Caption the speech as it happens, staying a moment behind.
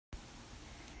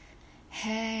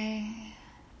嘿，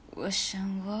我想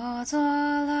我做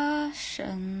了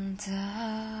选择，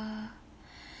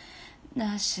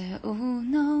那些无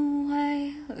能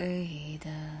为力的，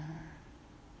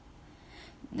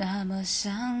那么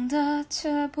想的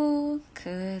却不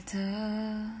可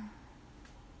得。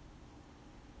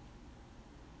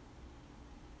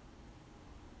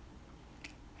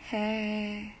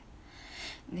嘿，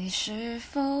你是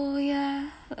否也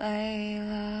累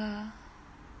了？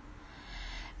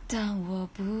当我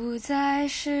不再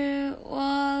是我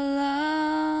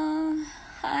了，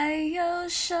还有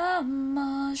什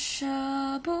么舍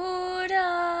不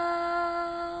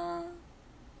得？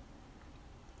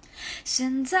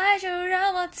现在就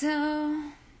让我走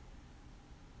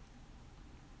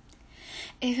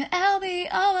Even I'll be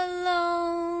all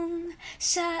alone，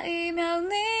 下一秒你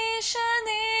是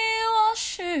你，我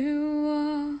是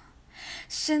我，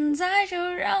现在就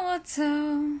让我走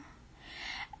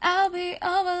I'll be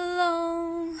all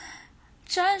alone，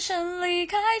 转身离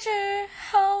开之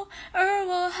后，而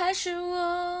我还是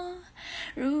我。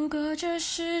如果这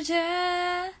世界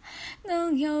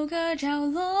能有个角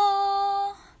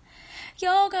落，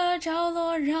有个角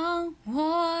落让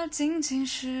我尽情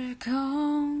失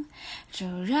控，就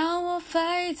让我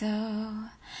飞走，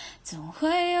总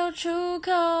会有出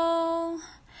口。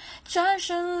转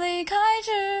身离开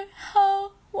之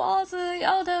后，我自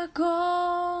由地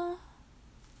过。